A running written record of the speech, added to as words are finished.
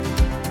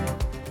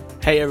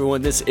Hey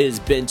everyone, this is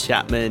Ben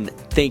Chapman.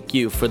 Thank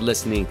you for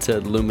listening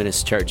to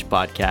Luminous Church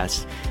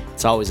Podcast.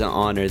 It's always an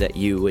honor that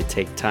you would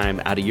take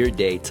time out of your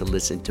day to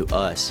listen to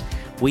us.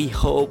 We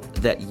hope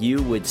that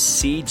you would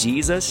see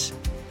Jesus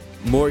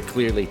more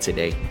clearly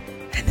today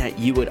and that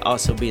you would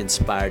also be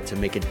inspired to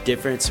make a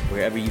difference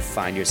wherever you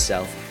find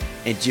yourself.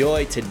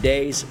 Enjoy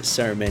today's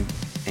sermon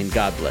and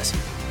God bless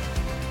you.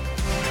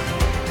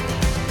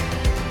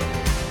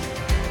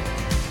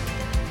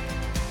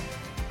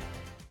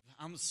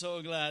 I'm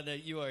so glad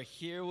that you are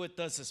here with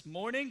us this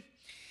morning.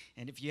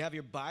 And if you have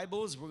your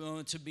Bibles, we're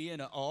going to be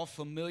in an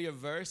all-familiar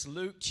verse,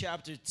 Luke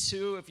chapter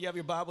 2. If you have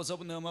your Bibles,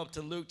 open them up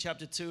to Luke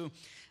chapter 2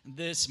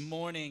 this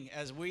morning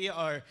as we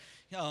are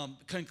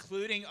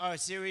concluding our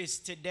series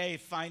today,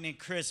 Finding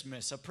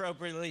Christmas,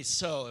 appropriately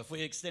so. If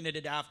we extended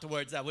it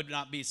afterwards, that would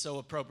not be so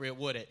appropriate,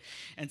 would it?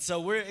 And so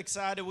we're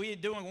excited. We're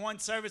doing one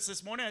service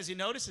this morning. As you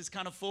notice, it's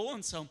kind of full,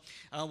 and so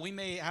we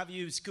may have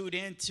you scoot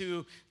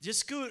into,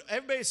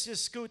 everybody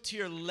just scoot to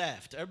your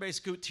left. Everybody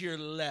scoot to your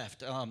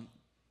left.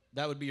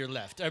 That would be your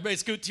left. Everybody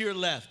scoot to your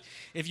left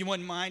if you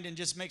wouldn't mind, and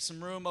just make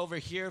some room over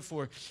here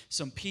for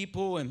some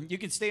people. And you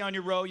can stay on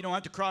your row. You don't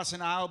have to cross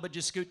an aisle, but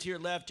just scoot to your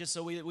left just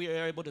so we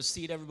are able to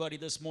seat everybody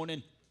this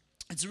morning.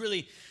 It's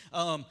really,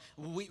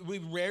 we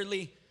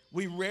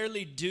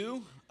rarely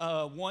do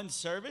one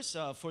service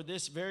for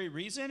this very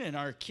reason, and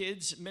our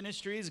kids'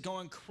 ministry is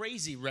going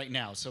crazy right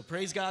now. So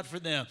praise God for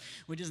them.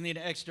 We just need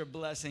an extra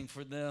blessing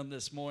for them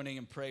this morning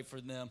and pray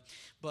for them.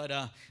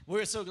 But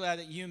we're so glad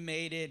that you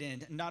made it,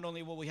 and not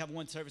only will we have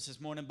one service this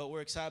morning, but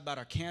we're excited about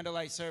our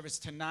candlelight service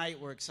tonight.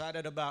 We're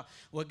excited about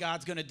what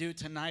God's going to do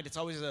tonight. It's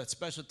always a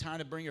special time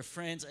to bring your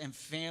friends and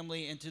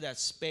family into that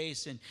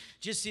space and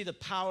just see the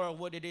power of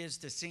what it is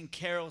to sing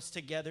carols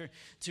together,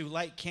 to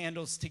light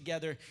candles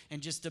together, and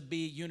just to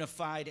be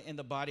unified in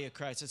the body of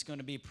Christ. It's going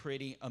to be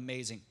pretty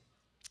amazing.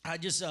 I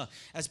just,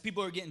 as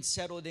people are getting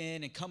settled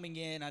in and coming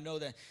in, I know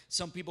that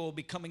some people will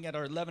be coming at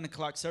our 11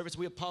 o'clock service.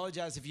 We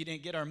apologize if you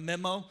didn't get our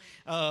memo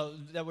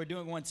that we're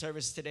doing one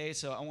service today,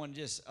 so I want to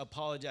just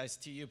apologize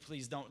to you.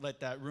 Please don't let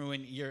that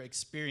ruin your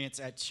experience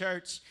at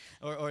church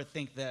or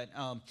think that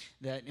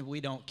that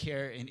we don't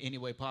care in any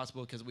way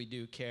possible, because we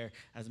do care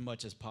as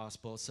much as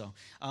possible. So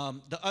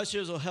the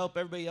ushers will help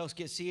everybody else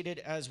get seated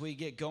as we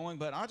get going,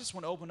 but I just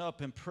want to open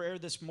up in prayer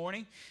this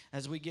morning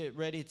as we get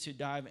ready to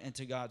dive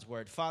into God's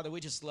Word. Father, we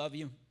just love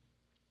you.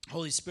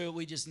 Holy Spirit,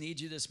 we just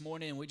need you this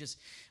morning, and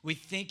we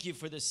thank you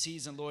for this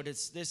season, Lord.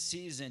 It's this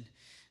season,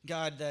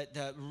 God,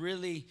 that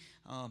really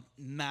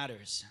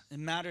matters. It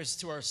matters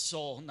to our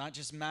soul, not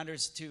just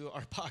matters to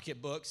our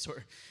pocketbooks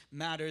or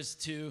matters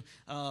to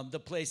the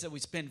place that we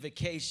spend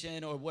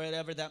vacation or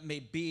whatever that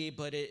may be,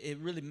 but it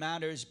really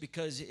matters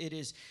because it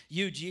is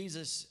you,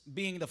 Jesus,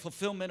 being the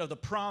fulfillment of the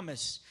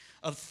promise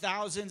of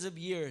thousands of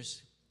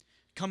years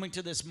coming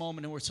to this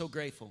moment, and we're so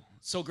grateful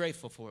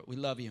for it. We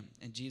love you.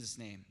 In Jesus'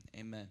 name,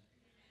 amen.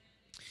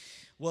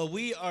 Well,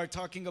 we are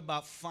talking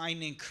about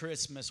finding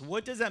Christmas.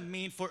 What does that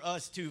mean for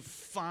us to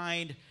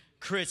find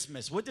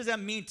Christmas? What does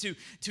that mean to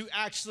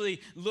actually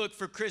look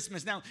for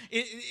Christmas? Now,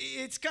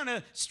 it's kind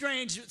of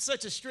strange,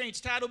 such a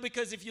strange title,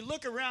 because if you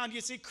look around, you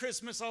see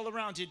Christmas all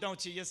around you,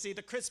 don't you? You see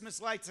the Christmas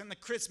lights and the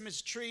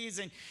Christmas trees,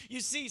 and you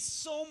see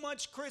so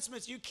much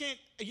Christmas, you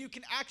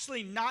can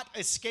actually not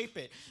escape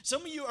it.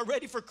 Some of you are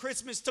ready for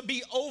Christmas to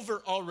be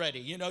over already.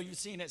 You know, you've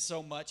seen it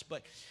so much,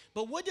 but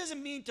what does it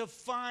mean to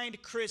find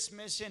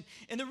Christmas?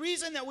 And the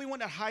reason that we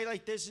want to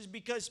highlight this is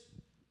because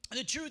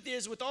the truth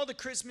is, with all the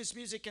Christmas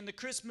music and the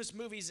Christmas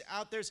movies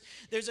out there,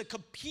 there's a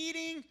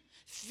competing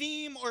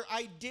theme or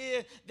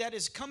idea that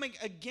is coming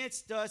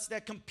against us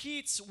that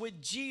competes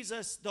with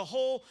Jesus, the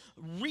whole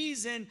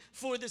reason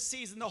for the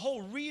season, the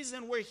whole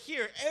reason we're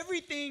here.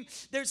 Everything,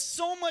 there's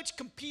so much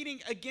competing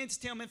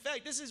against him. In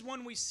fact, this is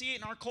when we see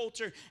it in our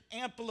culture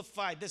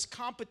amplified, this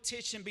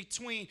competition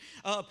between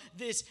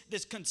this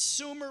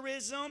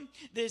consumerism,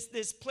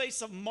 this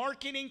place of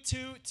marketing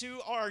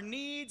to our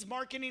needs,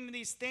 marketing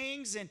these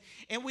things,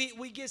 and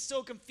we get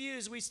so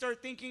confused. We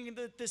start thinking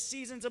that the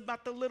season's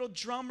about the little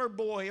drummer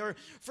boy or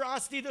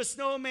Frosty the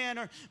Snowman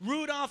or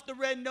Rudolph the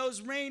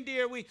Red-Nosed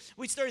Reindeer.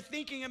 We start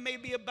thinking it may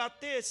be about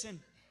this.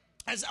 And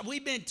as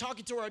we've been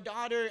talking to our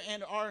daughter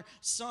and our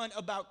son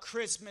about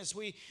Christmas,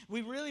 we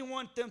really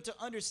want them to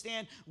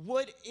understand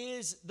what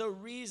is the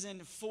reason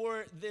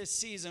for this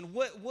season.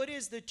 What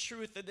is the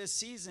truth of this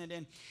season?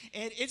 And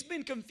it's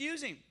been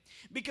confusing,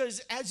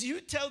 because as you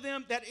tell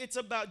them that it's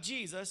about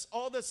Jesus,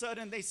 all of a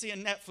sudden they see a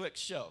Netflix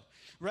show,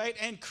 right?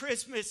 And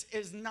Christmas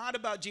is not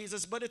about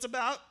Jesus, but it's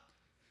about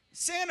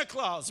Santa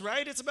Claus,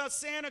 right? It's about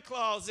Santa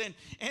Claus.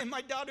 And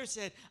my daughter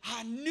said,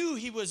 I knew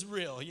he was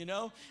real, you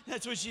know?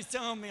 That's what she's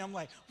telling me. I'm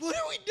like, what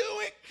are we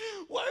doing?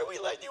 Why are we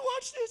letting you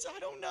watch this? I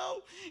don't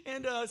know.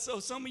 And so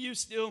some of you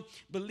still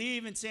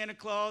believe in Santa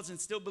Claus and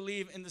still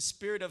believe in the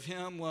spirit of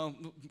him. Well,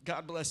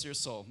 God bless your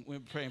soul. We're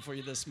praying for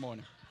you this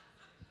morning.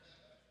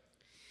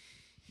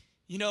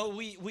 You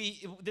know,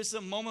 this is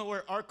a moment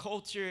where our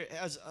culture,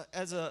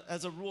 as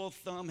a rule of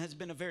thumb, has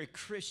been a very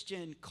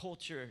Christian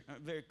culture, a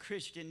very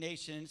Christian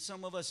nation.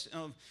 Some of us,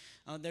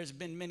 there's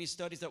been many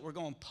studies that we're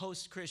going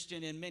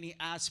post-Christian in many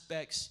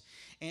aspects,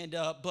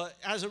 but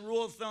as a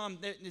rule of thumb,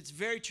 it's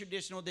very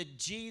traditional that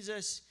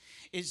Jesus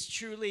is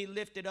truly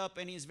lifted up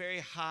and he's very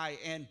high,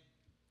 and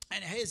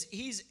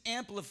he's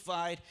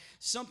amplified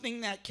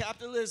something that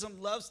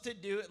capitalism loves to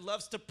do. It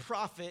loves to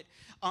profit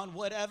on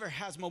whatever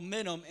has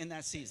momentum in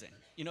that season.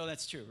 You know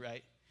that's true,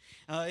 right?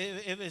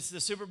 If it's the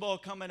Super Bowl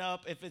coming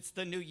up, if it's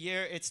the new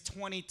year, it's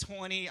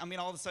 2020. I mean,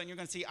 all of a sudden you're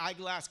going to see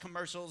eyeglass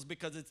commercials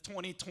because it's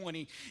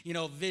 2020,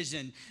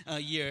 vision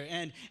year.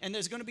 And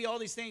there's going to be all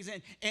these things.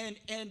 And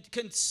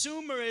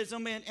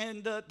consumerism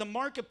and the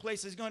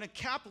marketplace is going to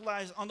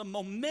capitalize on the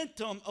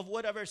momentum of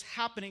whatever's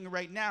happening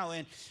right now.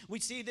 And we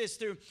see this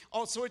through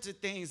all sorts of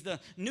things. The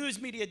news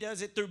media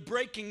does it through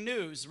breaking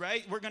news,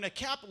 right? We're going to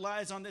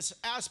capitalize on this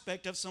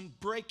aspect of some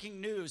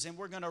breaking news, and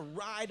we're going to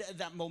ride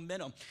that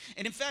momentum.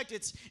 And in fact,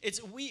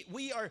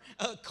 we are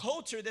a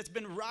culture that's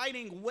been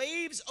riding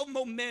waves of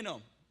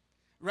momentum,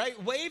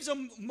 right? Waves of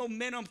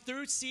momentum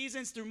through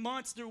seasons, through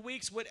months, through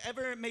weeks,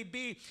 whatever it may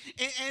be.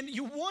 And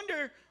you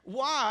wonder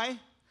why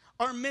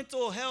our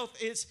mental health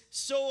is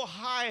so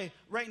high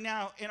right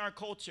now in our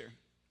culture.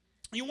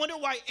 You wonder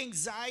why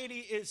anxiety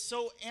is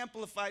so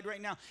amplified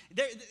right now.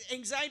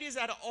 Anxiety is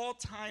at an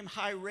all-time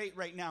high rate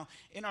right now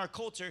in our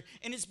culture,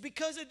 and it's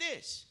because of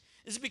this.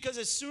 It's because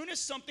as soon as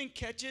something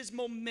catches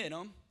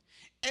momentum,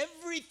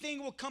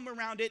 everything will come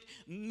around it.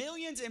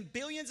 Millions and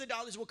billions of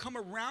dollars will come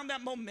around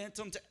that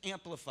momentum to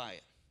amplify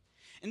it.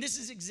 And this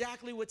is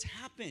exactly what's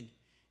happened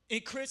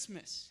in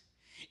Christmas.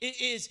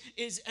 It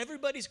is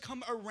everybody's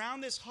come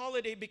around this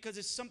holiday because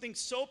it's something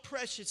so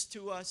precious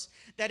to us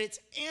that it's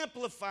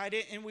amplified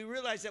it, and we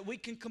realize that we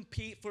can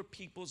compete for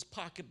people's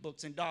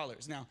pocketbooks and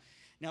dollars. Now,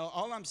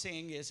 all I'm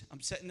saying is I'm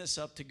setting this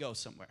up to go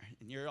somewhere.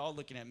 And you're all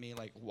looking at me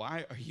like,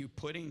 why are you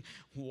putting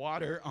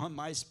water on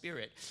my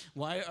spirit?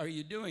 Why are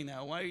you doing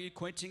that? Why are you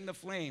quenching the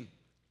flame?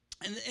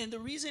 And the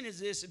reason is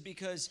this,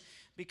 because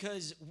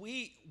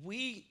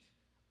we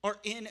are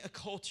in a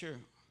culture,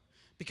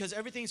 because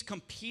everything's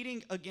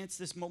competing against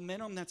this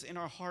momentum that's in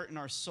our heart and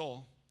our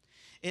soul.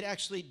 It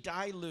actually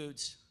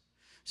dilutes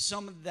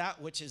some of that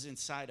which is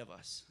inside of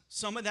us,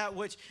 some of that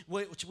which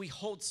we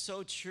hold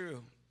so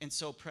true and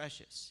so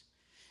precious.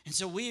 And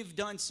so we've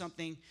done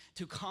something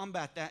to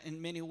combat that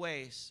in many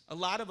ways. A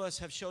lot of us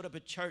have showed up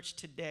at church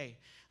today.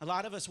 A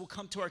lot of us will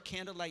come to our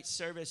candlelight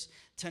service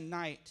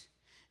tonight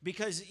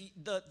because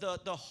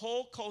the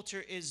whole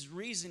culture is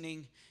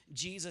reasoning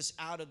Jesus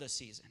out of the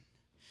season.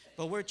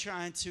 But we're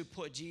trying to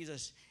put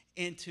Jesus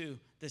into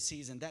the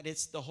season. That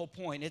is the whole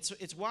point.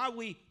 It's why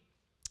we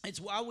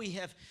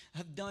have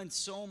done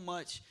so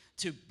much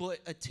to put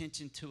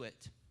attention to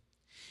it.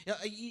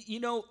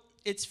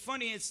 It's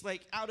funny, it's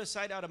like out of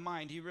sight, out of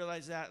mind. Do you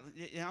realize that?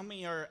 How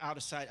many are out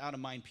of sight, out of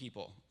mind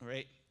people,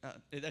 right?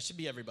 That should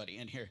be everybody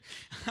in here.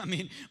 I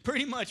mean,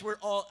 pretty much we're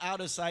all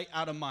out of sight,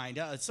 out of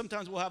mind.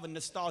 Sometimes we'll have a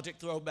nostalgic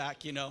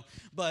throwback,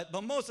 but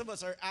most of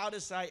us are out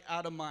of sight,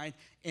 out of mind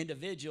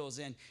individuals.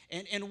 And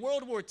in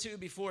World War II,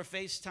 before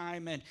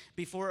FaceTime and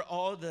before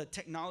all the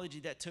technology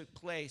that took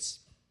place,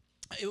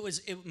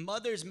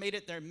 mothers made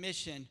it their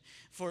mission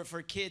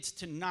for kids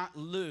to not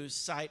lose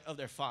sight of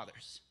their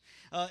fathers.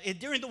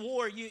 During the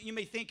war, you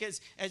may think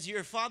as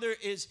your father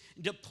is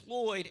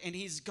deployed and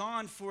he's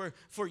gone for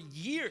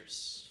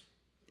years,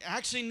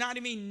 actually not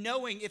even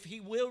knowing if he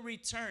will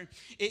return.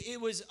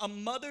 It was a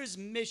mother's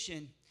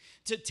mission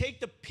to take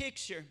the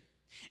picture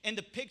and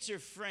the picture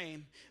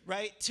frame,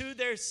 right, to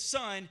their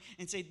son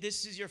and say,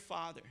 this is your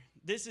father.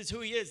 This is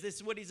who he is. This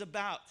is what he's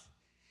about.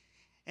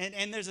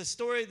 And there's a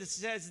story that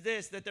says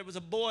this, that there was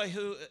a boy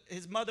who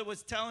his mother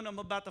was telling him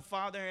about the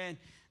father, and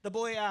the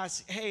boy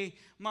asked, hey,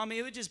 Mommy,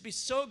 it would just be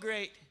so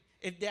great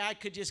if Dad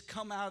could just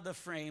come out of the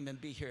frame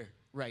and be here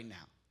right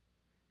now.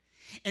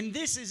 And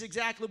this is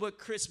exactly what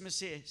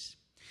Christmas is.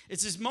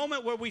 It's this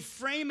moment where we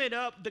frame it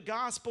up, the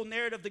gospel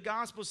narrative, the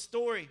gospel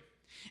story.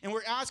 And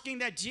we're asking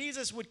that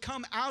Jesus would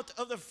come out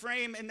of the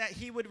frame and that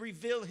he would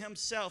reveal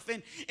himself.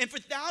 And for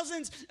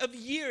thousands of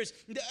years,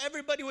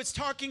 everybody was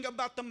talking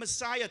about the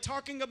Messiah,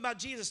 talking about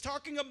Jesus,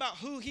 talking about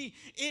who he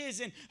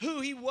is and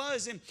who he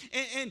was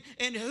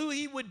and who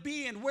he would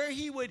be and where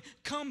he would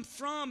come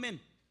from. And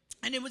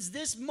it was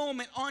this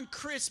moment on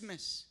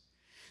Christmas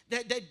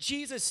that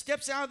Jesus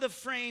steps out of the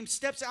frame,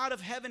 steps out of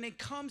heaven, and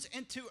comes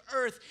into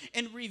earth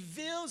and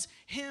reveals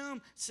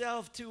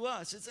himself to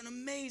us. It's an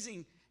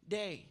amazing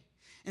day.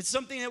 It's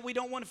something that we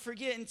don't want to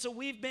forget. And so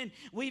we've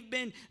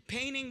been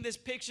painting this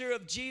picture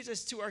of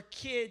Jesus to our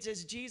kids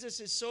as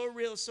Jesus is so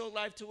real, so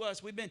alive to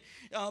us. We've been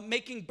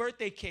making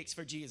birthday cakes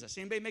for Jesus.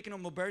 Anybody making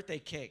them a birthday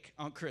cake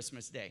on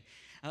Christmas Day?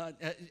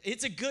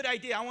 It's a good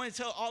idea. I want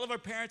to tell all of our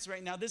parents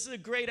right now, this is a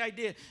great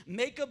idea.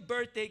 Make a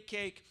birthday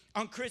cake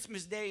on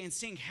Christmas Day and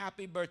sing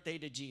happy birthday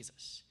to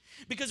Jesus.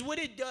 Because what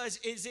it does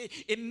is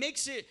it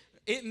makes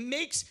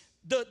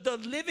the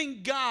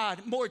living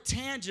God more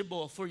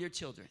tangible for your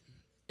children.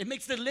 It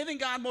makes the living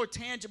God more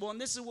tangible, and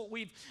this is what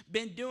we've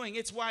been doing.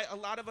 It's why a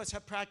lot of us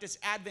have practiced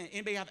Advent.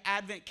 Anybody have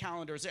Advent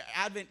calendars or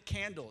Advent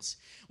candles,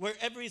 where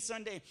every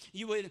Sunday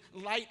you would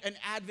light an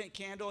Advent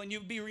candle and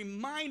you'd be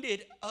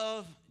reminded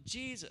of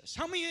Jesus?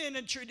 How many in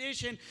a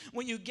tradition,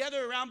 when you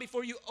gather around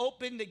before you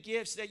open the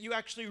gifts, that you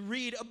actually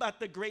read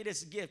about the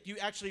greatest gift? You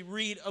actually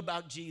read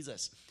about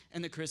Jesus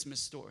and the Christmas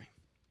story.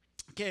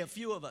 Okay, a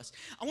few of us.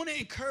 I want to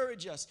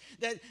encourage us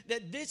that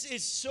this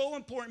is so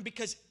important,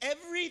 because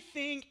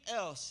everything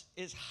else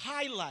is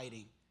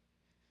highlighting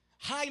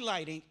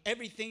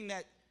everything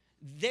that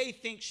they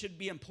think should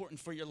be important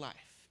for your life.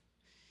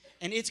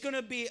 And it's going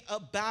to be a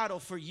battle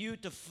for you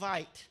to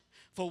fight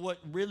for what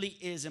really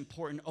is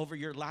important over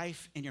your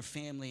life and your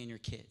family and your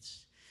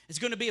kids. It's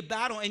going to be a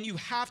battle, and you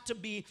have to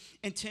be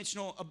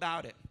intentional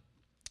about it.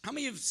 How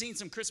many of you have seen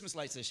some Christmas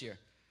lights this year?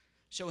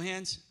 Show of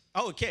hands.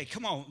 Oh, okay,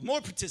 come on.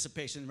 More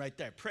participation right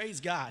there. Praise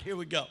God. Here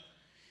we go.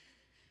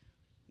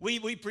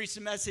 We preached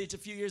a message a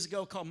few years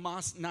ago called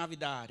Mas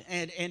Navidad,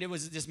 and it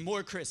was just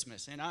more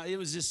Christmas, and it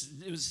was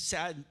a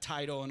sad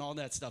title and all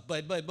that stuff.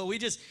 But we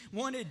just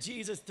wanted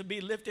Jesus to be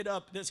lifted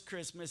up this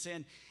Christmas,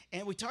 and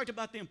we talked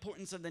about the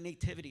importance of the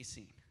nativity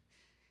scene.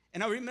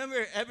 And I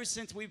remember ever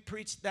since we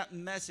preached that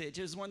message,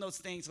 it was one of those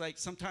things like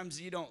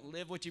sometimes you don't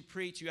live what you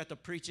preach, you have to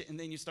preach it and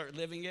then you start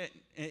living it.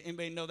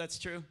 Anybody know that's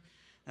true?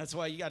 That's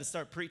why you got to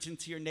start preaching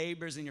to your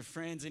neighbors and your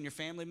friends and your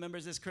family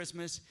members this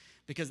Christmas,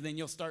 because then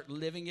you'll start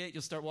living it.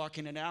 You'll start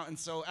walking it out. And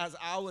so as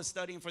I was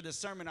studying for this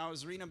sermon, I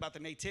was reading about the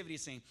nativity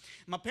scene.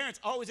 My parents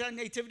always had a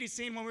nativity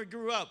scene when we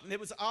grew up, and it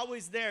was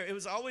always there. It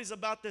was always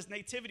about this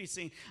nativity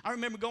scene. I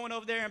remember going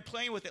over there and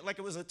playing with it like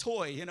it was a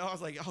toy. You know, I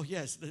was like, oh,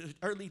 yes, the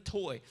early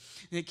toy.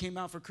 And it came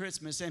out for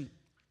Christmas. And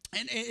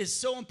it is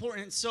so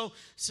important. And so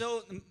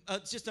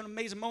it's just an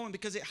amazing moment,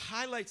 because it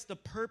highlights the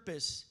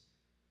purpose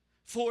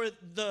for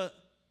the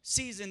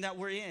season that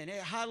we're in.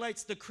 It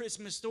highlights the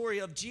Christmas story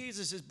of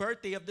Jesus'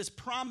 birthday, of this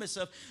promise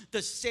of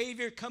the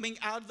Savior coming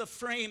out of the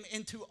frame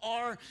into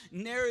our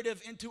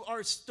narrative, into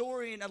our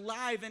story, and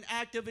alive and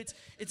active.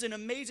 It's an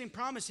amazing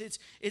promise.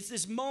 It's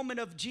this moment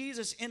of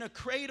Jesus in a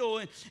cradle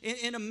and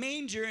in a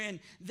manger,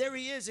 and there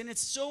he is, and it's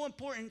so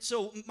important.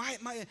 So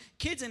my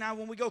kids and I,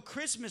 when we go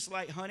Christmas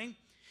light hunting,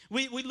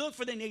 we look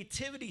for the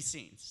nativity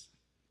scenes.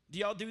 Do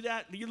y'all do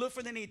that? You look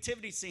for the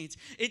nativity scenes.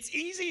 It's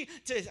easy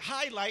to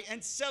highlight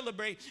and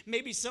celebrate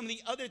maybe some of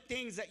the other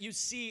things that you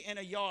see in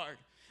a yard.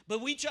 But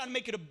we try to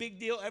make it a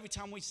big deal every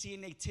time we see a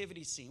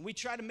nativity scene. We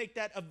try to make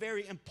that a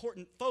very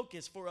important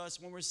focus for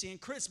us when we're seeing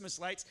Christmas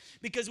lights,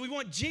 because we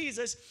want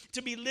Jesus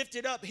to be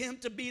lifted up, him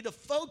to be the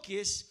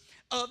focus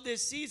of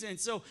this season.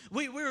 So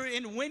we were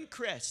in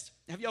Windcrest.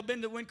 Have y'all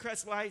been to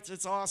Windcrest Lights?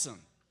 It's awesome.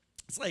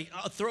 It's like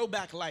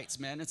throwback lights,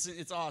 man.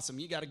 It's awesome.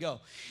 You got to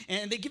go.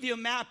 And they give you a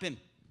map, and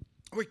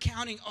we're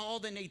counting all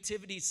the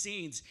nativity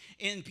scenes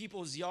in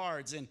people's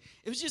yards. And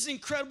it was just an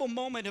incredible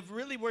moment of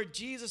really where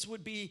Jesus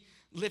would be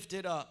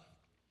lifted up,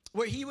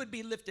 where he would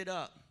be lifted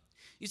up.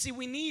 You see,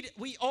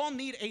 we all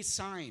need a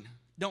sign,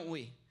 don't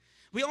we?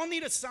 We all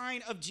need a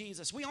sign of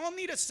Jesus. We all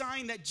need a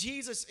sign that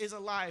Jesus is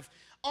alive.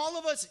 All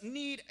of us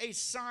need a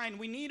sign.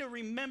 We need to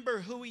remember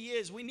who he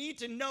is. We need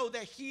to know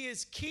that he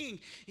is King.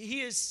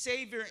 He is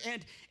Savior.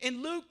 And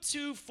in Luke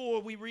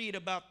 2:4, we read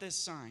about this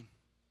sign.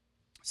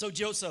 So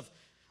Joseph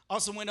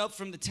also went up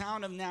from the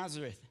town of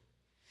Nazareth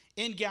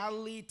in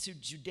Galilee to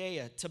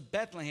Judea, to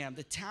Bethlehem,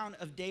 the town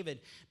of David,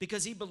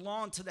 because he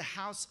belonged to the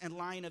house and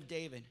line of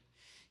David.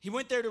 He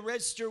went there to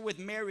register with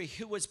Mary,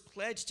 who was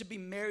pledged to be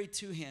married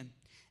to him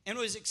and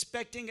was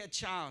expecting a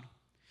child.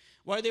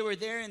 While they were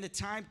there, and the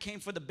time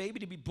came for the baby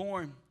to be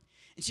born,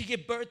 and she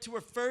gave birth to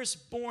her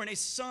firstborn, a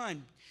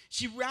son.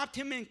 She wrapped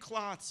him in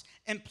cloths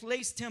and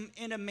placed him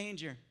in a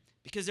manger,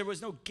 because there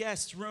was no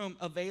guest room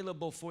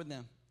available for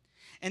them.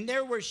 And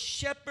there were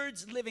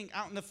shepherds living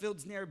out in the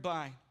fields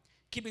nearby,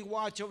 keeping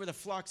watch over the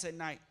flocks at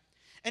night.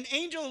 An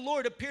angel of the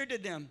Lord appeared to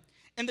them,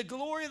 and the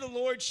glory of the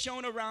Lord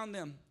shone around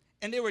them,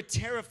 and they were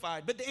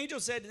terrified. But the angel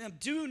said to them,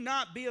 "Do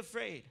not be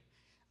afraid.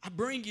 I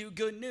bring you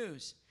good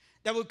news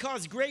that will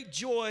cause great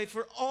joy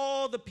for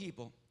all the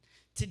people.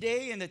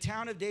 Today in the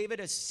town of David,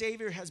 a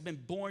Savior has been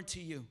born to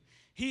you.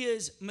 He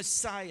is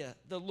Messiah,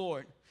 the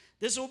Lord.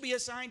 This will be a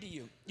sign to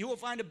you. You will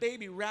find a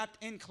baby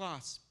wrapped in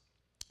cloths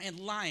and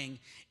lying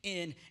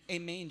in a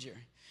manger."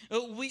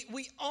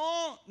 We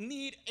all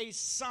need a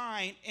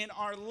sign in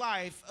our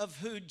life of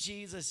who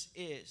Jesus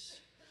is.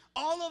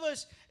 All of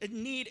us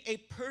need a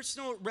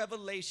personal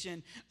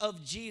revelation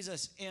of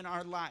Jesus in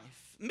our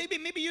life.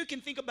 Maybe you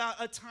can think about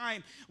a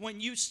time when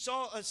you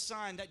saw a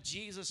sign that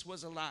Jesus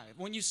was alive,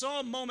 when you saw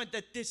a moment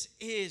that this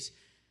is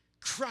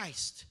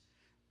Christ,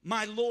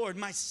 my Lord,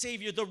 my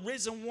Savior, the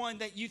risen one,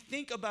 that you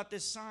think about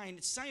this sign.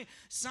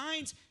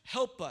 Signs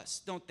help us,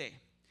 don't they?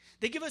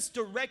 They give us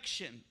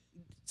direction.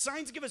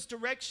 Signs give us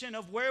direction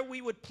of where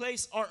we would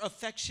place our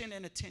affection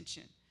and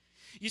attention.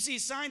 You see,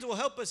 signs will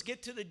help us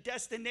get to the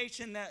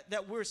destination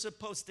that we're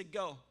supposed to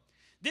go.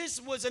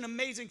 This was an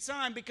amazing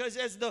sign, because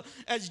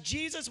as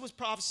Jesus was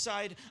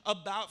prophesied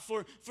about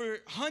for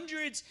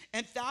hundreds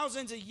and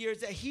thousands of years,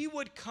 that he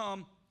would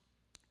come,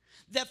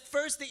 that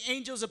first the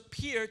angels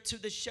appeared to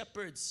the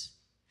shepherds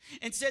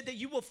and said that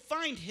you will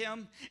find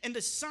him, and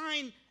the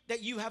sign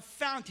that you have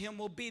found him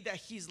will be that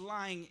he's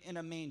lying in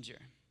a manger.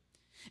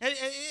 And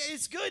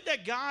it's good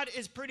that God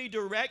is pretty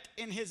direct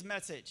in his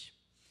message.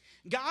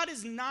 God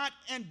is not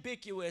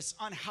ambiguous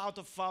on how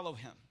to follow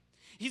him.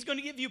 He's going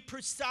to give you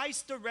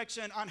precise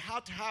direction on how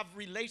to have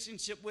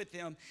relationship with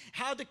him,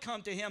 how to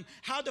come to him,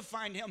 how to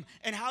find him,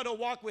 and how to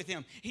walk with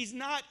him. He's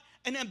not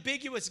an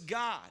ambiguous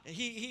God.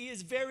 He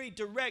is very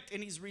direct,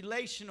 and he's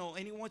relational,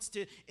 and he wants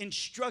to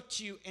instruct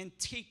you and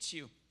teach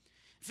you.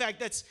 In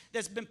fact,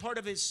 that's been part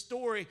of his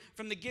story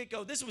from the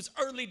get-go. This was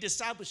early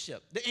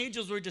discipleship. The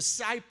angels were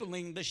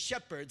discipling the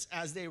shepherds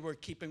as they were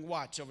keeping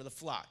watch over the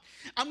flock.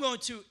 I'm going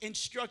to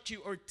instruct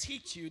you or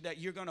teach you that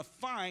you're going to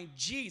find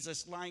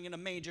Jesus lying in a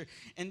manger,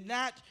 and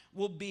that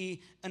will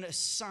be a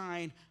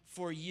sign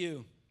for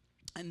you.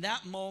 And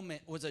that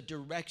moment was a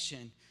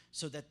direction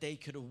so that they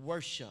could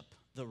worship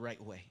the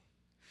right way,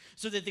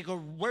 so that they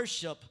could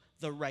worship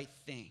the right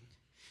thing.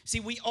 See,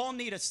 we all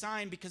need a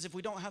sign, because if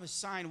we don't have a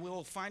sign, we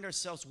will find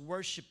ourselves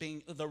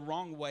worshiping the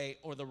wrong way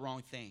or the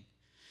wrong thing.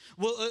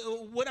 Well,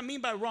 what I mean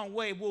by wrong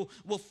way,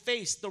 we'll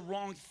face the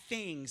wrong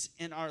things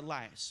in our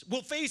lives.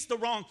 We'll face the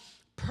wrong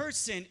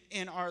person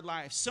in our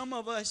lives. Some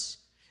of us,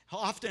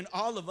 often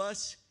all of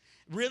us,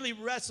 really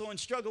wrestle and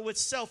struggle with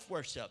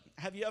self-worship.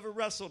 Have you ever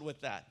wrestled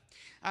with that?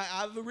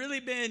 I've really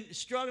been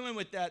struggling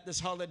with that this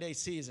holiday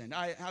season.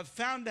 I've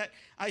found that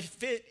I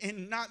fit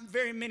in not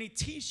very many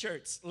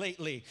t-shirts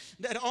lately,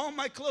 that all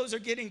my clothes are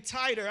getting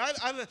tighter.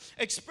 I've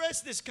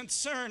expressed this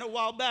concern a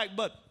while back,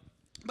 but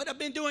I've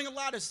been doing a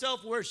lot of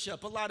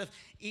self-worship, a lot of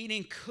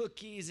eating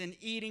cookies and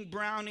eating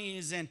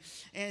brownies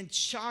and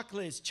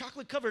chocolates,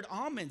 chocolate-covered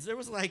almonds. There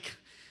was like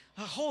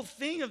a whole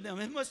thing of them.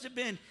 It must have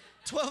been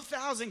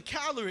 12,000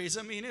 calories.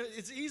 I mean,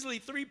 it's easily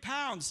 3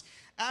 pounds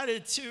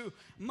added to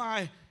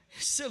my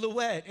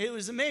silhouette. It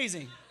was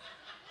amazing.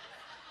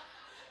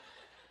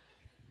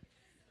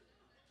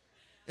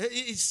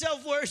 It's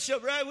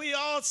self-worship, right? We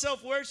all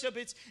self-worship.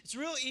 It's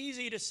real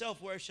easy to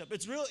self-worship.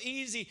 It's real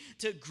easy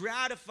to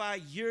gratify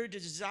your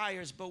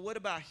desires, but what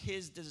about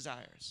his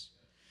desires?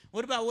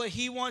 What about what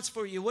he wants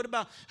for you? What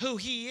about who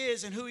he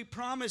is and who he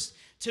promised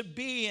to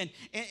be?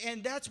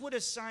 And that's what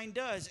a sign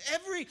does.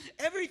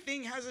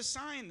 Everything has a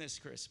sign this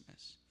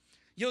Christmas.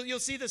 You'll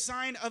see the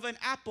sign of an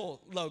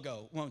Apple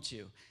logo, won't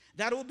you?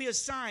 That will be a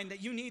sign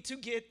that you need to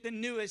get the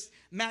newest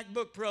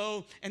MacBook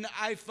Pro and the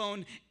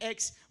iPhone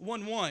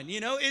X11. You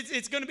know,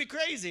 it's going to be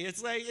crazy.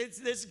 It's like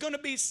there's going to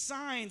be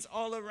signs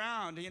all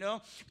around, you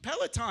know.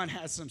 Peloton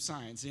has some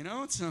signs, you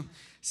know, some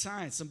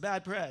signs, some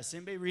bad press.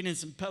 Anybody reading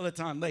some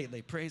Peloton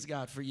lately? Praise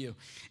God for you.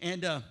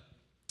 And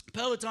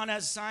Peloton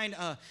has a sign.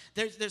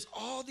 There's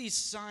all these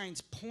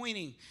signs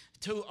pointing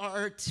to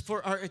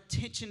for our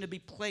attention to be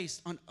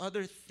placed on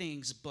other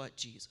things but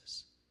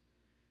Jesus.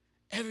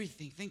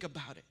 Everything. Think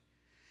about it.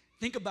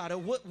 Think about it.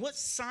 What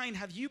sign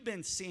have you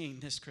been seeing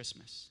this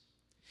Christmas?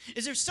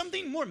 Is there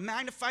something more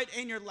magnified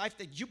in your life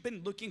that you've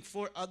been looking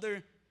for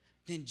other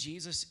than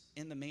Jesus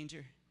in the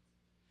manger?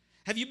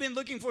 Have you been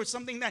looking for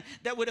something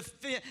that would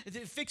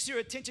fix your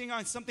attention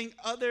on something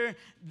other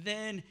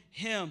than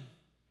him?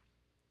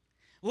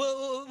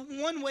 Well,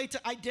 one way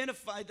to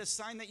identify the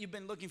sign that you've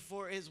been looking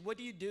for is, what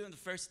do you do in the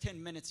first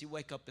 10 minutes you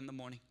wake up in the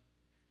morning?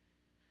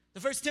 The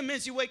first 10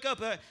 minutes you wake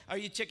up, are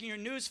you checking your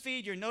news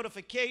feed, your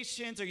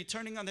notifications? Are you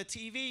turning on the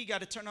TV? You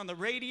got to turn on the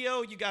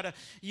radio. You got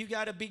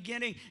to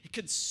begin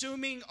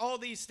consuming all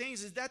these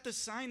things. Is that the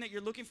sign that you're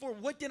looking for?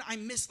 What did I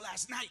miss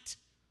last night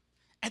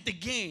at the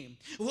game?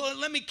 Well,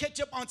 let me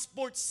catch up on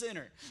Sports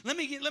Center. Let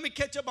me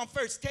catch up on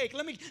First Take.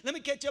 Let me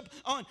catch up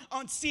on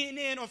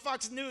CNN or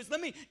Fox News.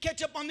 Let me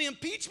catch up on the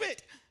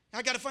impeachment.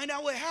 I got to find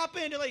out what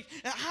happened. Like,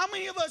 how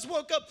many of us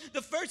woke up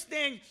the first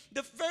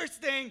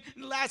thing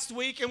last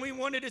week and we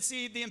wanted to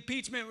see the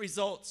impeachment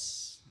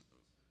results?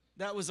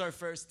 That was our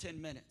first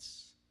 10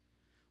 minutes.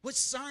 What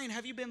sign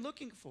have you been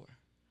looking for?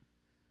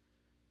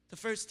 The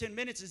first 10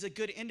 minutes is a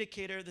good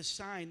indicator of the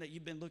sign that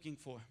you've been looking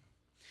for.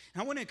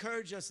 And I want to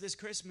encourage us this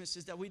Christmas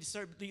is that we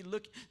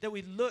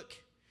look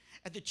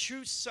at the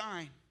true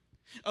sign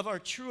of our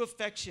true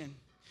affection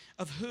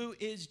of who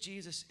is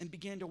Jesus and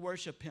begin to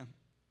worship him.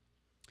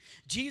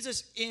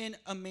 Jesus in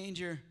a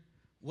manger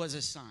was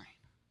a sign.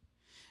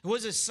 It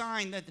was a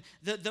sign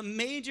that the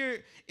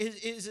manger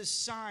is a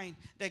sign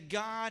that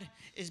God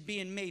is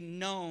being made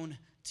known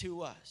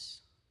to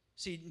us.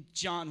 See,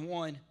 John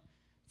 1,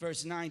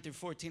 verse 9 through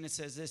 14, it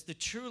says this: the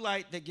true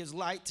light that gives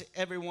light to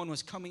everyone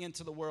was coming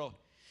into the world.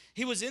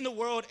 He was in the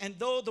world, and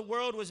though the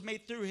world was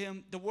made through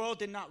him, the world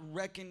did not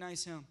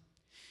recognize him.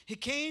 He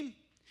came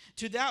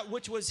to that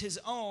which was his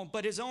own,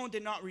 but his own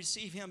did not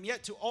receive him.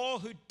 Yet to all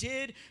who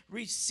did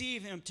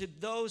receive him, to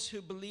those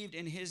who believed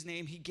in his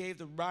name, he gave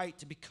the right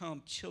to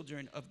become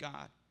children of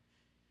God.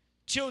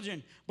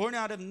 Children born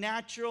out of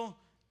natural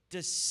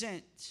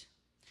descent,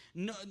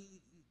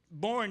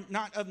 born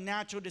not of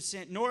natural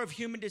descent, nor of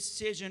human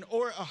decision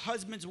or a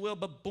husband's will,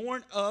 but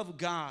born of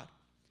God.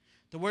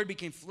 The Word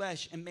became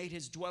flesh and made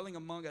his dwelling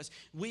among us.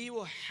 We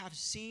will have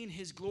seen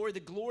his glory, the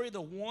glory of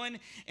the one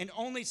and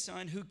only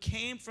Son who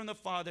came from the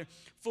Father,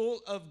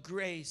 full of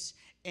grace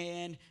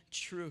and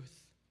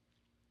truth.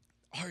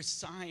 Our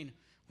sign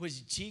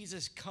was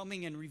Jesus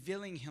coming and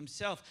revealing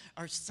himself.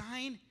 Our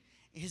sign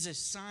is a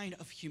sign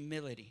of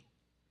humility.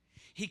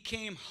 He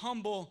came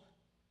humble,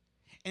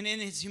 and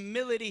in his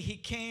humility, he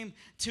came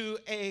to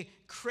a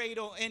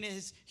cradle. In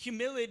his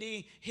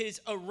humility, his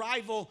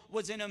arrival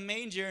was in a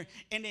manger,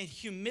 and in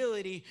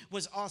humility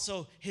was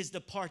also his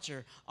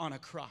departure on a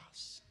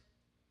cross.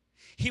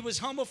 He was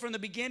humble from the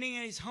beginning,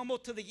 and he's humble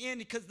to the end,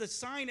 because the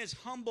sign is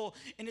humble,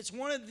 and it's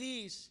one of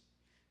these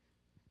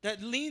that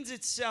leans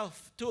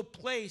itself to a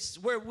place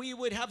where we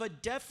would have a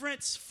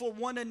deference for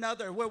one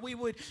another, where we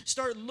would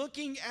start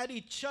looking at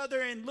each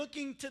other and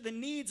looking to the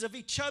needs of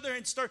each other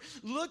and start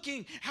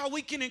looking how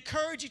we can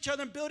encourage each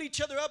other and build each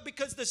other up,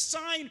 because the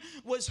sign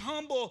was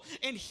humble,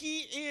 and he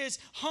is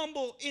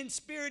humble in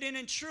spirit and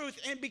in truth.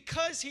 And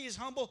because he is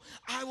humble,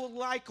 I will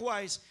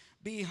likewise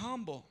be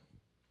humble.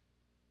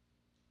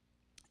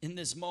 In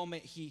this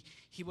moment, he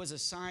was a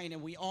sign,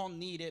 and we all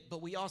need it,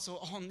 but we also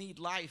all need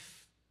life.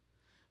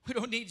 We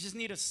don't just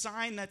need a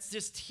sign that's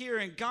just here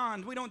and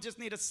gone. We don't just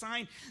need a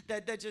sign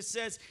that just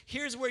says,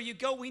 here's where you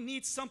go. We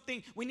need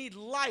something. We need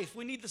life.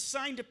 We need the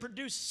sign to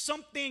produce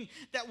something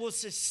that will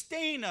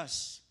sustain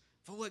us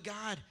for what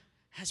God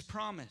has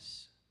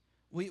promised.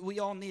 We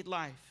all need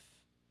life.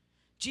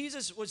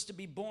 Jesus was to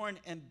be born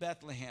in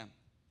Bethlehem.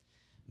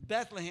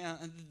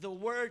 Bethlehem,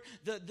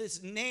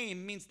 this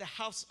name means the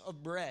house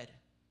of bread.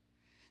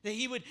 That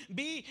he would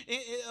be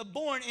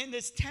born in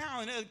this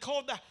town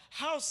called the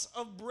house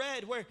of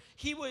bread, where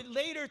he would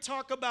later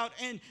talk about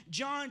in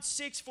John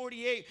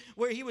 6:48,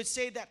 where he would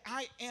say that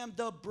I am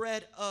the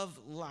bread of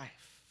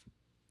life.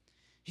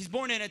 He's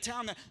born in a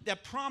town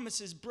that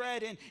promises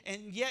bread,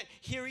 and yet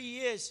here he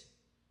is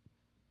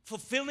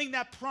fulfilling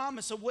that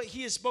promise of what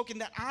he has spoken,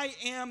 that I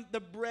am the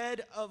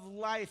bread of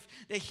life,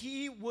 that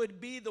he would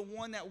be the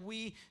one that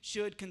we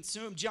should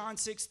consume. John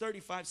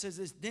 6:35 says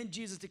this, then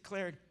Jesus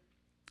declared,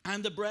 I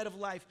am the bread of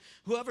life.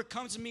 Whoever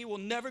comes to me will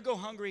never go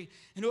hungry,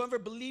 and whoever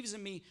believes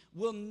in me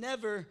will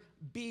never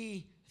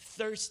be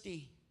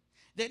thirsty.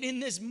 That in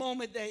this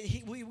moment that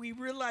we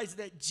realize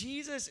that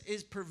Jesus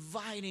is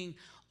providing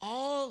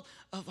all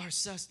of our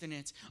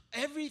sustenance,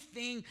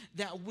 everything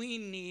that we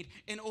need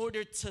in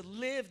order to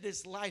live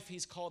this life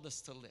he's called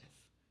us to live.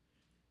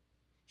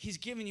 He's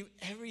given you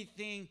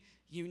everything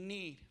you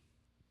need.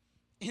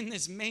 In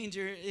this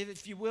manger,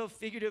 if you will,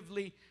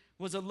 figuratively,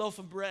 was a loaf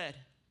of bread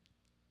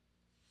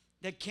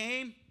that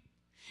came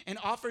and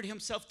offered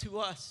himself to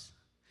us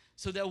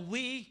so that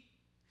we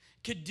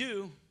could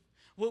do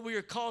what we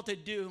were called to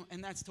do,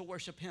 and that's to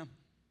worship him.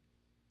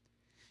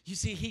 You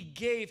see, he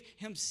gave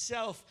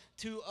himself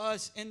to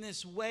us in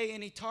this way,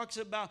 and he talks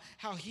about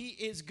how he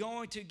is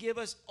going to give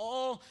us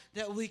all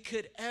that we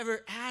could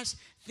ever ask,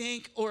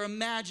 think, or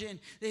imagine.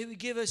 That he would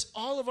give us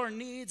all of our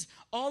needs,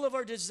 all of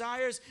our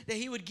desires, that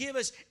he would give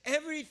us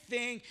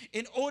everything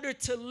in order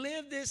to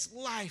live this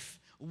life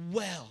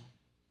well.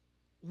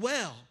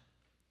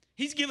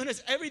 He's given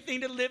us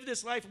everything to live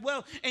this life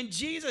well. And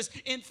Jesus,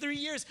 in 3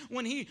 years,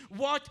 when he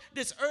walked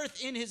this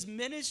earth in his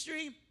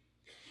ministry,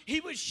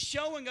 he was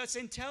showing us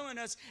and telling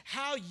us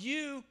how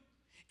you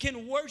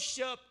can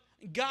worship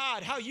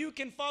God, how you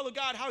can follow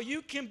God, how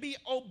you can be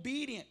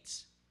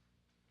obedient.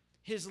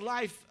 His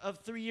life of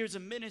 3 years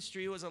of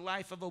ministry was a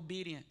life of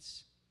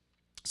obedience.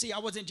 See, I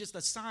wasn't just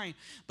a sign,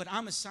 but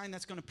I'm a sign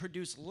that's going to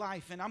produce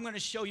life. And I'm going to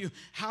show you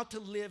how to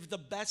live the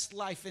best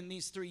life in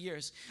these 3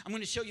 years. I'm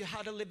going to show you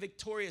how to live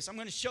victorious. I'm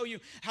going to show you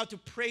how to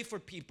pray for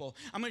people.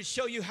 I'm going to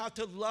show you how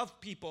to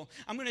love people.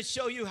 I'm going to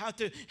show you how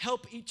to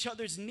help each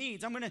other's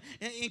needs. I'm going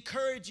to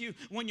encourage you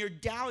when you're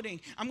doubting.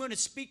 I'm going to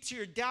speak to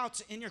your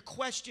doubts and your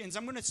questions.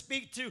 I'm going to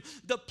speak to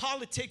the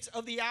politics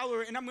of the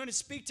hour, and I'm going to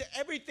speak to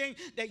everything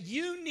that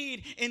you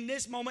need in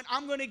this moment.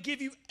 I'm going to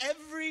give you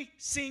every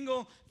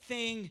single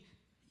thing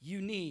you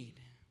need.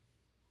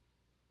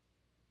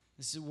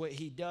 This is what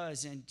he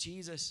does. And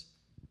Jesus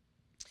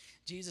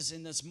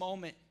in this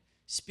moment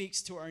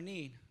speaks to our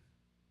need.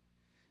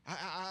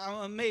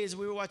 I'm amazed.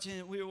 We were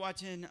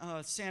watching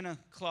Santa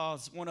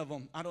Claus, one of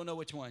them. I don't know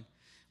which one.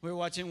 We were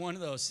watching one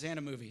of those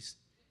Santa movies.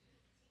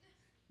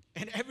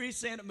 And every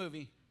Santa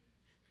movie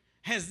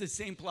has the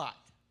same plot.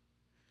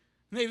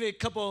 Maybe a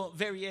couple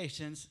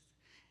variations.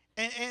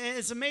 And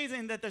it's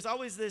amazing that there's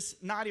always this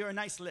naughty or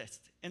nice list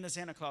in the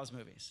Santa Claus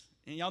movies.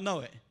 And y'all know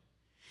it.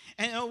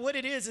 And what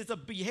it is a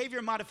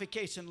behavior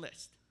modification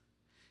list.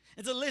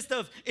 It's a list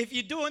of, if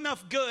you do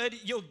enough good,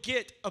 you'll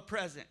get a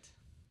present.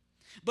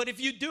 But if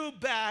you do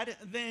bad,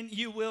 then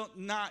you will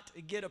not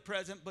get a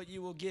present, but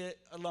you will get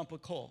a lump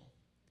of coal.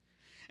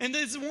 And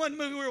this one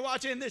movie we were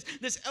watching,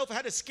 this elf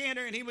had a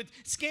scanner, and he would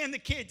scan the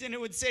kids, and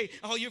it would say,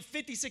 oh, you're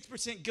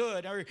 56%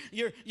 good, or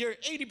you're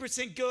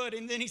 80% good.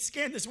 And then he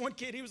scanned this one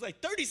kid. He was like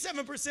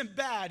 37%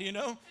 bad, you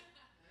know.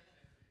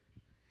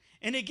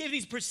 And they give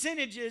these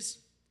percentages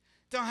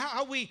to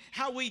how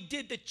we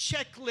did the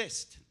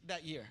checklist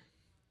that year.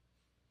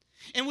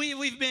 And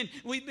we've been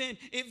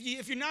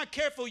if you're not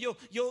careful,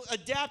 you'll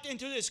adapt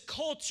into this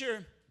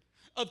culture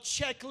of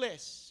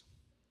checklists,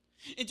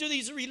 into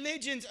these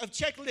religions of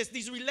checklists,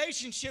 these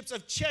relationships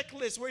of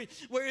checklists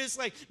where it's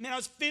like, man, I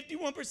was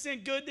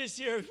 51% good this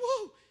year.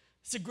 Woo,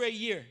 it's a great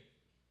year.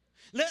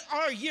 Let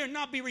our year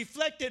not be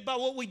reflected by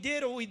what we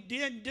did or we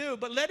didn't do,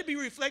 but let it be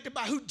reflected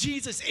by who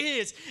Jesus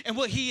is and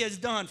what he has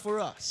done for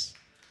us.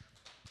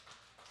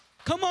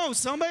 Come on,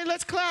 somebody,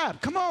 let's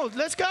clap. Come on,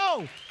 let's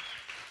go.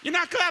 You're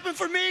not clapping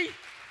for me?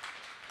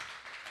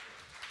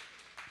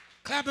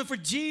 Clapping for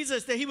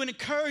Jesus, that he would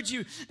encourage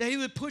you, that he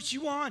would push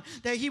you on,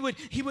 that he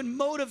would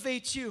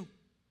motivate you.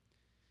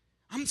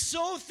 I'm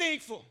so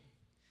thankful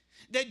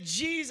that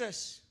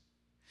Jesus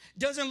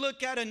doesn't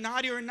look at a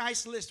naughty or a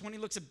nice list when he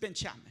looks at Ben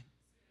Chapman.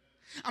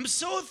 I'm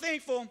so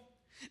thankful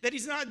that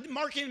he's not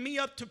marking me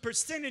up to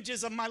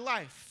percentages of my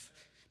life,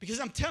 because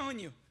I'm telling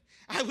you,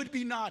 I would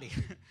be naughty.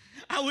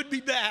 I would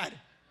be bad.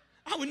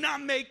 I would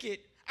not make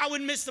it. I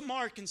would miss the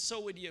mark, and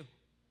so would you.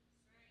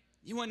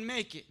 You wouldn't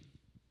make it.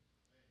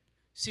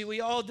 See,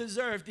 we all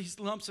deserve these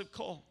lumps of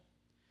coal.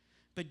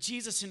 But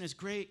Jesus, in his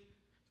great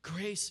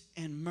grace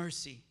and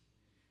mercy,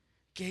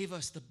 gave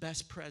us the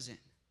best present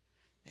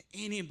that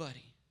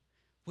anybody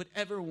would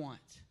ever want,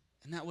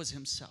 and that was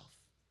himself.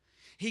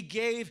 He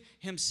gave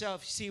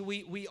himself. See,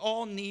 we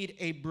all need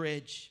a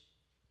bridge.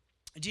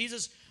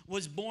 Jesus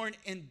was born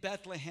in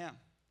Bethlehem,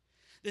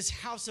 this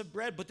house of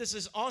bread, but this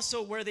is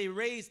also where they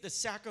raised the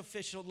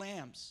sacrificial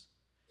lambs.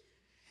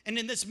 And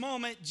in this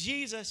moment,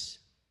 Jesus,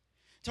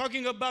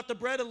 talking about the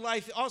bread of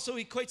life, also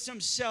equates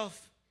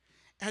himself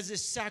as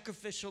this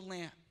sacrificial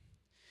lamb,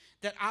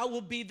 that I will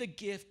be the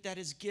gift that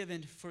is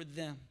given for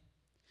them.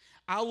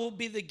 I will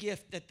be the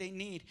gift that they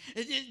need.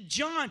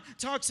 John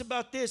talks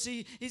about this.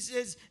 He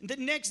says, the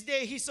next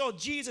day he saw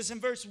Jesus in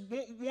verse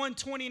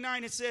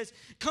 129. It says,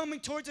 coming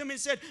towards him and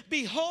said,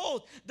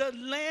 behold, the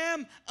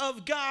Lamb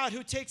of God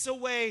who takes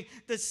away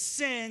the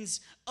sins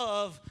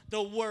of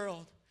the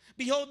world.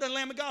 Behold, the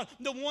Lamb of God,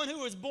 the one who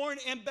was born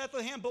in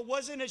Bethlehem, but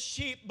wasn't a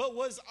sheep, but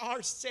was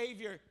our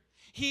Savior.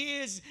 He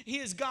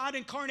is God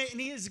incarnate,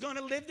 and he is going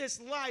to live this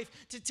life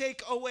to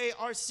take away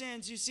our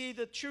sins. You see,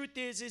 the truth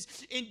is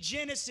in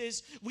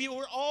Genesis, we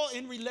were all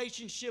in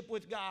relationship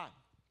with God.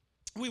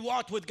 We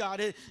walked with God.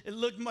 It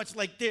looked much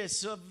like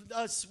this, of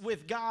us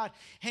with God,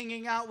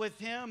 hanging out with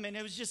him, and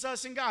it was just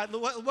us and God.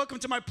 Welcome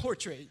to my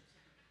portrait.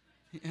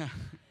 Yeah,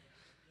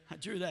 I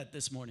drew that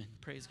this morning.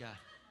 Praise God.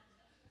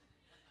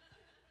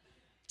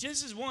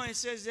 Genesis 1, it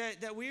says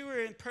that we were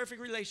in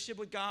perfect relationship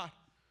with God.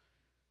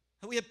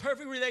 We had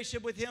perfect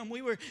relationship with him.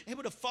 We were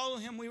able to follow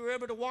him. We were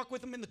able to walk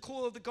with him in the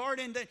cool of the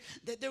garden.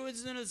 That there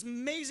was this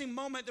amazing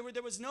moment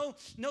there was no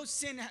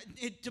sin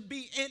to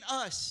be in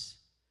us.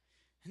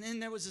 And then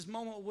there was this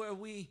moment where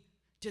we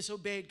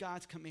disobeyed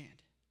God's command.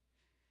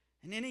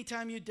 And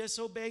anytime you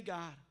disobey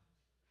God,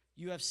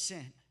 you have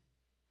sinned.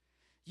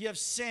 You have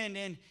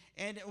sinned.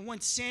 And when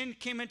sin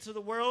came into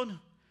the world,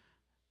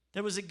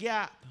 there was a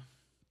gap.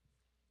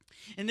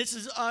 And this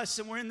is us,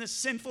 and we're in this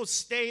sinful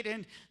state,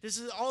 and this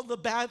is all the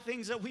bad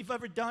things that we've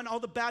ever done, all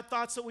the bad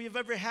thoughts that we've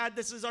ever had.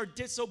 This is our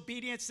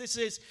disobedience. This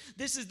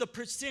is the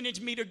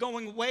percentage meter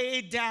going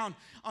way down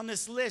on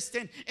this list.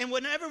 And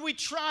whenever we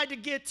try to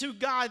get to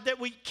God, that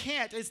we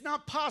can't. It's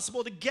not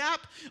possible. The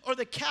gap or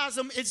the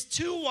chasm is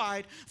too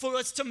wide for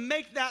us to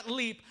make that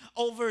leap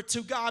over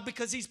to God,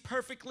 because he's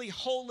perfectly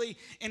holy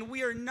and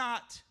we are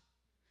not.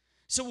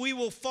 So we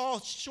will fall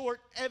short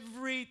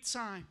every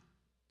time.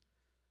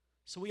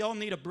 So we all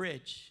need a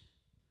bridge.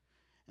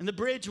 And the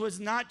bridge was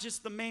not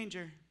just the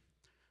manger,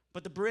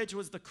 but the bridge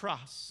was the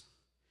cross.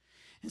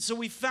 And so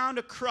we found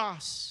a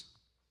cross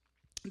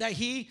that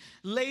he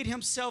laid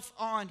himself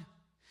on,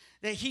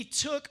 that he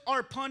took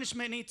our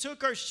punishment and he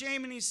took our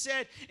shame, and he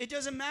said, it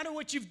doesn't matter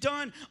what you've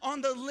done on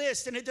the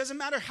list, and it doesn't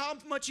matter how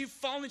much you've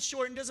fallen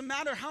short, and it doesn't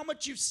matter how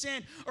much you've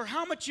sinned or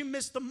how much you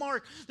missed the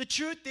mark. The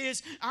truth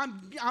is,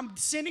 I'm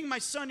sending my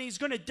son, and he's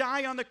going to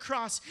die on the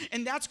cross,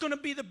 and that's going to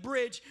be the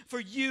bridge for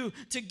you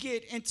to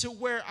get into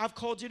where I've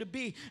called you to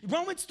be.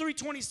 Romans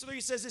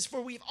 3:23 says this,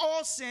 for we've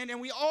all sinned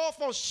and we all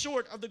fall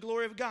short of the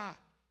glory of God.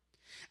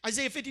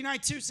 Isaiah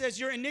 59:2 says,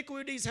 your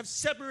iniquities have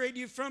separated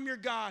you from your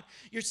God.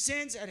 Your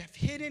sins have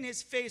hidden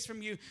his face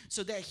from you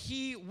so that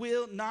he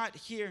will not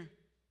hear.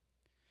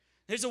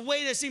 There's a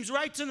way that seems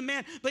right to the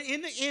man, but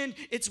in the end,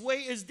 its way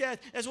is death.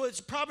 That's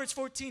what Proverbs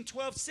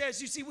 14:12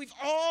 says. You see, we've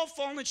all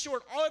fallen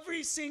short.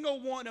 Every single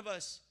one of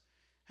us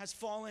has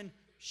fallen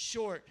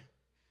short.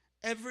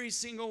 Every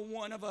single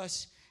one of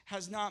us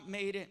has not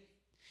made it.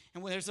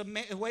 And there's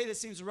a way that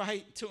seems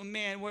right to a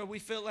man, where we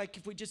feel like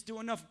if we just do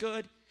enough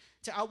good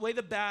to outweigh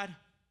the bad,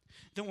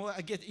 then we'll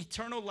get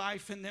eternal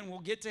life, and then we'll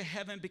get to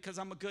heaven because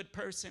I'm a good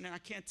person. And I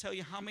can't tell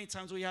you how many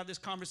times we have this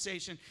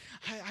conversation.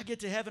 I get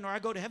to heaven, or I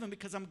go to heaven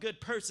because I'm a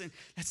good person.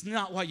 That's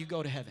not why you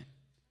go to heaven.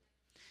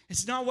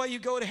 It's not why you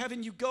go to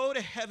heaven. You go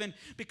to heaven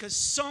because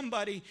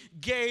somebody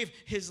gave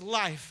his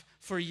life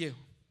for you.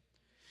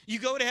 You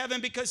go to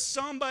heaven because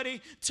somebody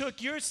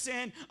took your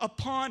sin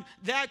upon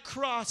that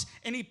cross,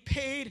 and he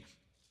paid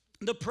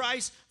the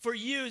price for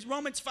you.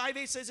 Romans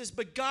 5:8 says this,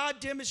 but God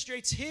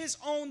demonstrates his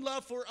own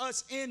love for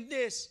us in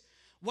this.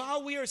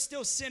 While we are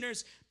still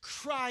sinners,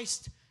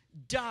 Christ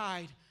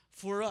died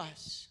for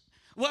us.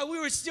 While we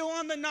were still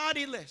on the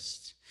naughty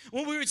list,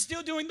 when we were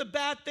still doing the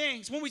bad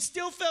things, when we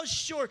still fell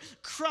short,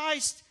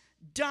 Christ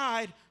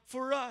died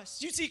for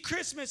us. You see,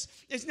 Christmas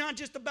is not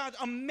just about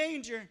a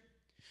manger,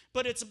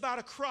 but it's about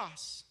a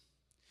cross.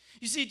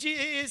 You see,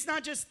 it's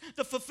not just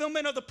the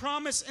fulfillment of the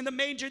promise in the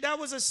manger. That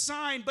was a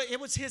sign, but it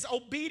was his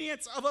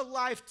obedience of a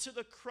life to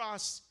the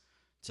cross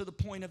to the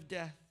point of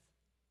death.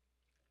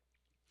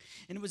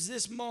 And it was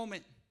this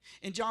moment.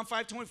 In John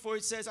 5:24,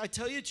 it says, I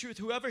tell you the truth,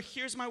 whoever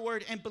hears my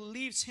word and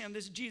believes him,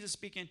 this is Jesus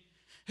speaking,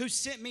 who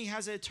sent me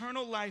has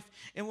eternal life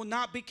and will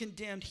not be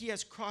condemned. He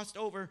has crossed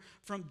over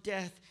from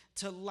death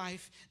to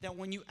life. That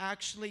when you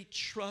actually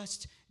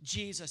trust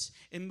Jesus,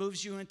 it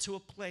moves you into a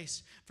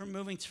place from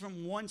moving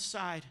from one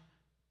side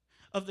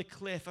of the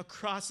cliff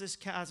across this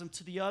chasm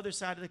to the other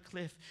side of the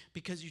cliff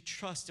because you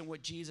trust in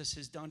what Jesus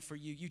has done for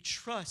you. You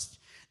trust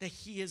that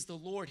he is the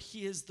Lord.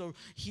 He is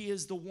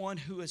the one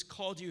who has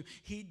called you.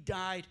 He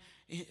died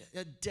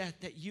a death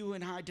that you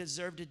and I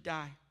deserve to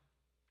die.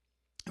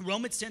 And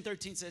Romans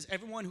 10:13 says,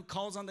 everyone who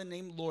calls on the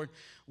name Lord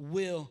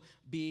will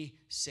be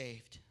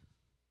saved.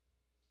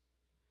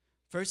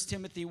 1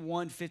 Timothy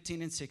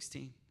 1:15 and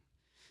 16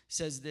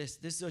 says this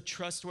is a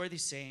trustworthy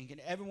saying, and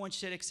everyone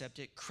should accept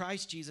it.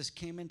 Christ Jesus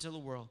came into the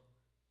world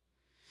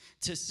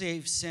to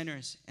save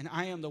sinners, and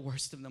I am the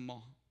worst of them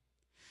all.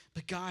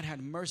 But God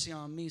had mercy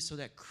on me so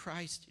that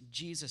Christ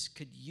Jesus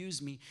could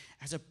use me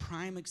as a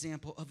prime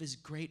example of his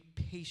great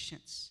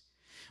patience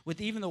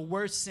with even the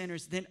worst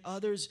sinners. Then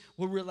others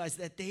will realize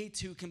that they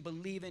too can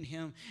believe in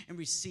him and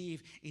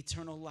receive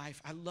eternal life.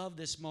 I love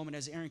this moment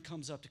as Aaron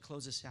comes up to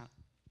close us out.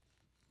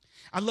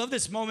 I love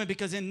this moment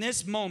because in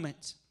this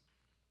moment,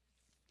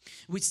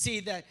 we see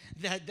that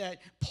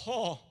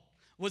Paul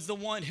was the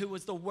one who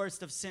was the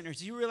worst of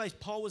sinners. You realize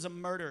Paul was a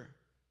murderer.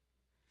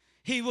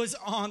 He was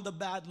on the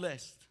bad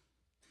list.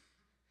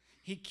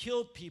 He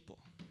killed people.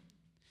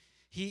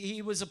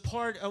 He was a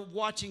part of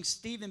watching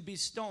Stephen be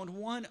stoned,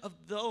 one of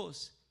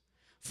those,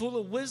 full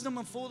of wisdom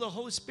and full of the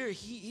Holy Spirit.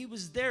 He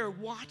was there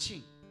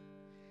watching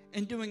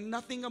and doing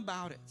nothing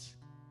about it.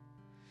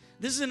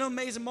 This is an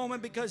amazing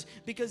moment because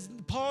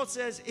Paul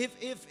says,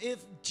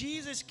 if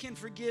Jesus can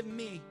forgive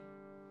me,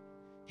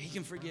 he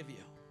can forgive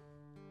you.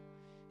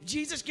 If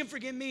Jesus can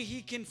forgive me,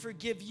 he can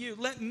forgive you.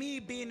 Let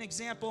me be an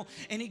example.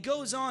 And he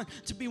goes on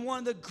to be one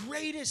of the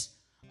greatest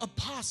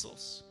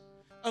apostles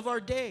of our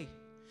day.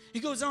 He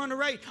goes on to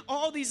write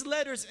all these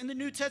letters in the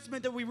New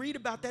Testament that we read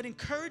about that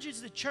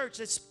encourages the church,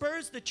 that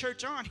spurs the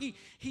church on.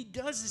 He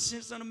does this.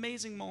 It's an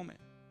amazing moment.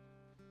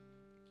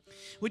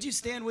 Would you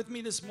stand with me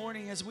this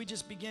morning as we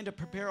just begin to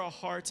prepare our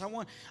hearts? I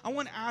want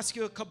to ask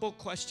you a couple of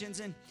questions,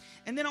 and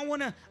then I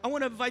want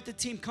to invite the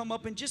team come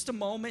up in just a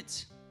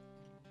moment.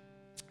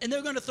 And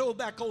they're going to throw it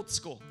back old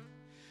school.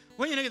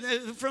 Well,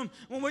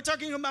 when we're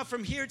talking about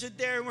from here to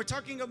there, and we're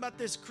talking about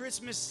this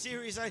Christmas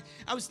series,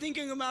 I was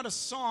thinking about a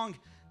song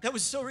that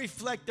was so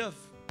reflective.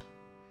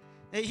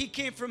 That he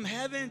came from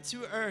heaven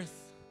to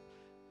earth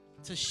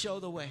to show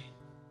the way.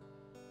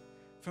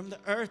 From the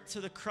earth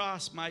to the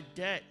cross, my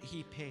debt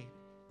he paid.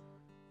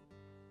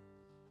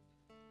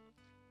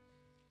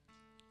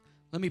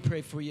 Let me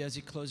pray for you as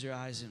you close your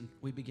eyes and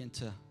we begin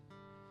to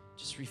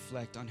just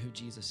reflect on who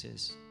Jesus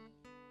is.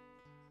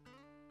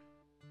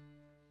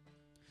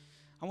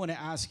 I want to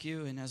ask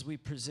you, and as we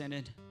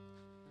presented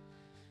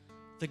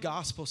the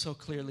gospel so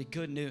clearly,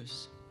 good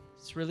news.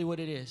 It's really what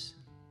it is.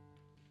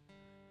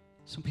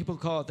 Some people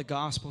call it the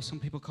gospel. Some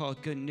people call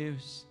it good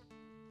news.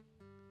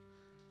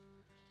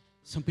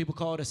 Some people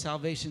call it a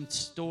salvation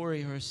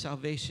story or a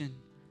salvation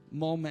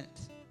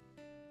moment.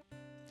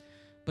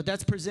 But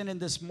that's presented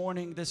this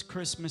morning, this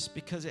Christmas,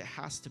 because it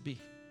has to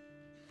be.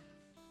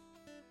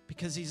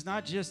 Because he's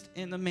not just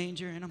in the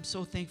manger, and I'm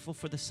so thankful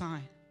for the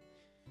sign.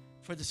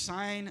 For the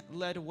sign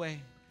led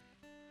away.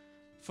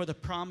 For the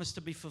promise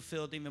to be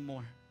fulfilled even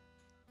more.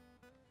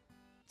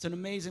 It's an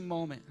amazing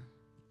moment.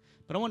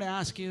 But I want to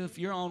ask you, if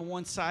you're on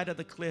one side of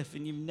the cliff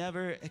and you've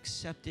never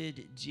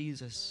accepted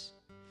Jesus,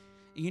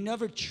 you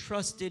never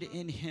trusted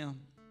in him,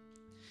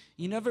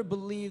 you never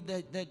believed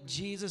that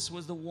Jesus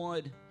was the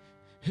one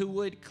who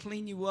would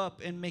clean you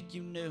up and make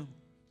you new,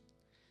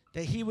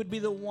 that he would be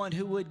the one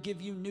who would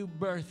give you new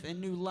birth and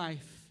new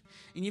life,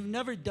 and you've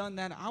never done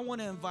that, I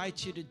want to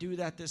invite you to do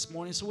that this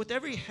morning. So with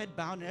every head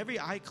bowed and every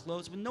eye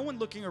closed, with no one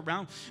looking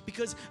around,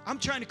 because I'm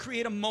trying to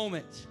create a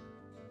moment.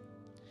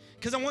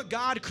 Because I want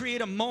God to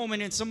create a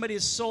moment in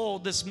somebody's soul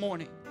this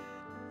morning.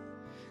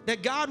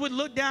 That God would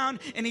look down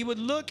and he would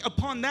look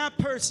upon that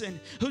person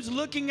who's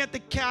looking at the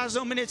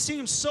chasm and it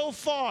seems so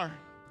far.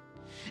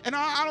 And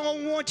I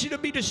don't want you to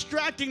be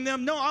distracting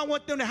them. No, I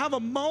want them to have a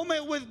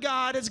moment with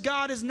God as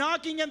God is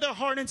knocking at their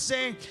heart and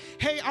saying,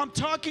 hey, I'm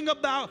talking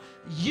about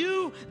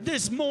you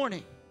this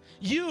morning.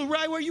 You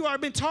right where you are.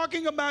 I've been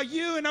talking about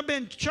you, and I've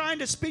been trying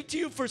to speak to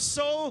you for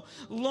so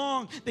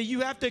long that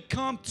you have to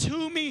come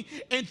to me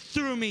and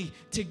through me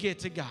to get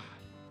to God.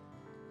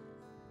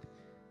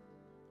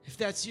 If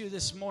that's you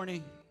this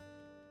morning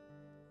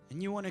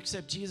and you want to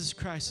accept Jesus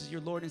Christ as your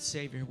Lord and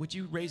Savior, would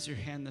you raise your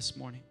hand this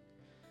morning?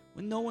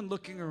 With no one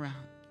looking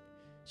around,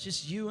 it's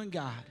just you and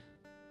God.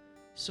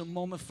 It's a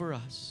moment for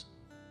us.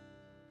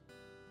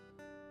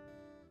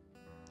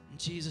 And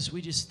Jesus,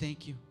 we just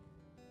thank you.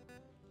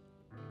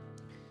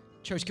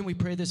 Church, can we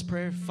pray this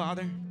prayer?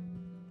 Father,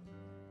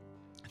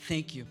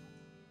 thank you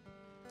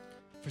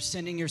for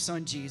sending your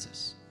son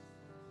Jesus.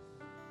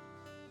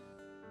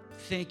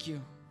 Thank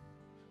you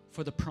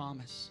for the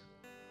promise.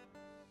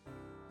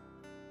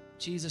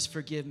 Jesus,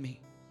 forgive me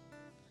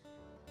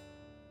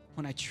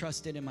when I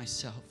trusted in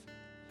myself.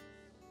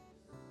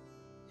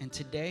 And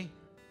today,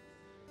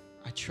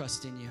 I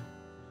trust in you.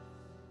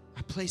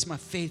 I place my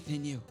faith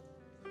in you.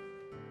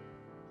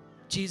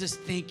 Jesus,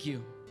 thank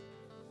you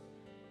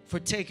for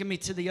taking me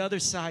to the other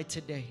side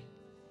today,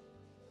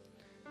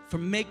 for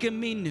making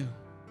me new.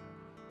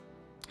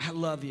 I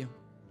love you.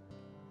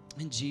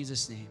 In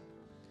Jesus' name,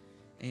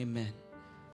 amen.